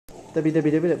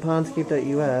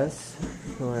www.pondscape.us.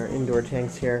 Our indoor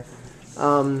tanks here.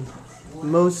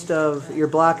 Most of, you're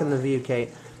blocking the view, Kate.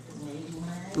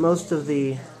 Most of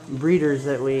the breeders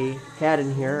that we had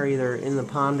in here are either in the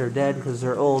pond or dead because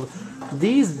they're old.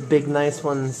 These big nice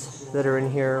ones that are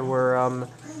in here were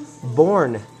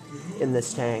born in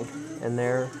this tank, and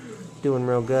they're doing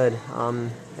real good.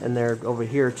 And they're over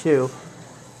here too.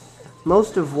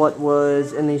 Most of what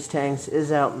was in these tanks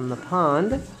is out in the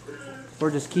pond.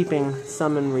 We're just keeping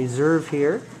some in reserve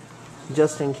here,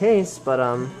 just in case, but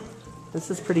this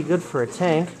is pretty good for a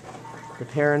tank. The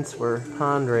parents were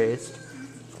pond raised,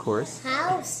 of course.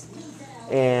 House.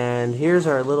 And here's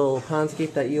our little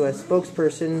pondscape.us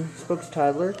spokesperson,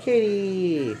 spokes-toddler,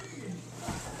 Katie.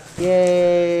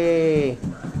 Yay!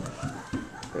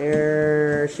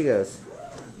 There she goes.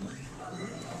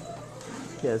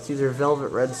 Yes, these are velvet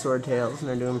red swordtails, and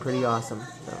they're doing pretty awesome.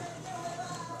 So.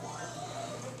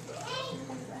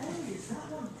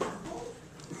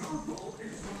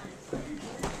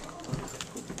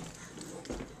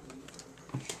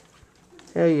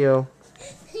 Hey, you.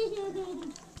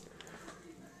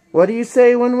 What do you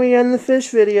say when we end the fish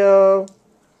video?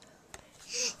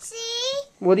 See?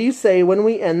 What do you say when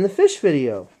we end the fish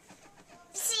video?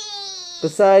 See?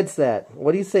 Besides that,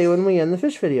 what do you say when we end the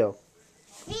fish video?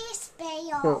 Fish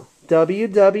video. No.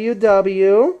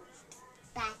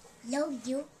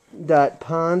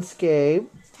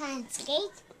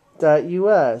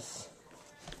 www.pondscape.us.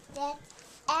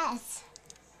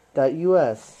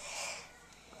 .us.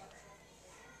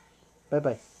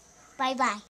 Bye-bye. Bye-bye.